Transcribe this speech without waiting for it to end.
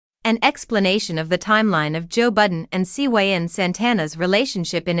An explanation of the timeline of Joe Budden and Cyn Santana's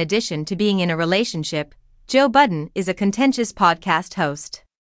relationship. In addition to being in a relationship, Joe Budden is a contentious podcast host.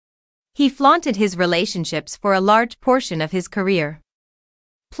 He flaunted his relationships for a large portion of his career.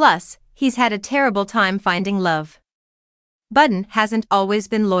 Plus, he's had a terrible time finding love. Budden hasn't always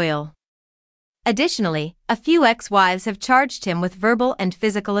been loyal. Additionally, a few ex-wives have charged him with verbal and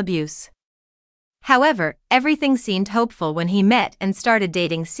physical abuse. However, everything seemed hopeful when he met and started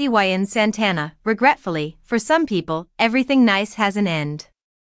dating Cyn Santana. Regretfully, for some people, everything nice has an end.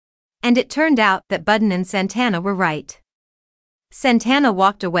 And it turned out that Budden and Santana were right. Santana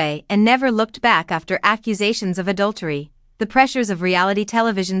walked away and never looked back after accusations of adultery, the pressures of reality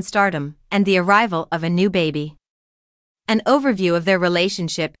television stardom, and the arrival of a new baby. An overview of their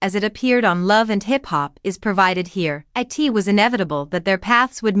relationship as it appeared on Love and Hip Hop is provided here. It was inevitable that their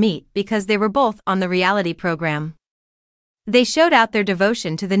paths would meet because they were both on the reality program. They showed out their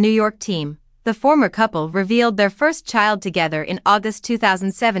devotion to the New York team. The former couple revealed their first child together in August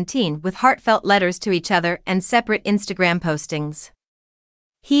 2017 with heartfelt letters to each other and separate Instagram postings.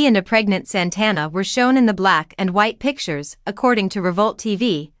 He and a pregnant Santana were shown in the black and white pictures. According to Revolt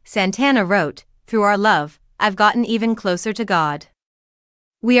TV, Santana wrote, "Through our love, I've gotten even closer to God.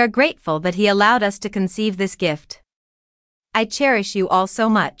 We are grateful that He allowed us to conceive this gift. I cherish you all so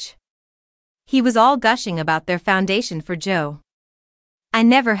much." He was all gushing about their foundation for Joe. "I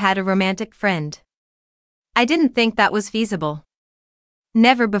never had a romantic friend. I didn't think that was feasible.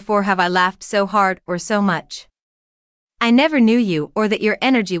 Never before have I laughed so hard or so much. I never knew you or that your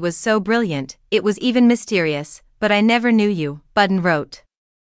energy was so brilliant, it was even mysterious, but I never knew you," Budden wrote.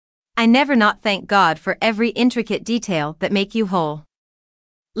 "I never not thank God for every intricate detail that make you whole."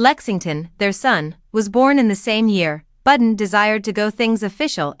 Lexington, their son, was born in the same year. Budden desired to go things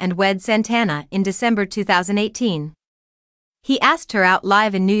official and wed Santana in December 2018. He asked her out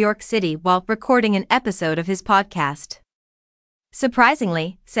live in New York City while recording an episode of his podcast.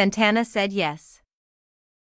 Surprisingly, Santana said yes.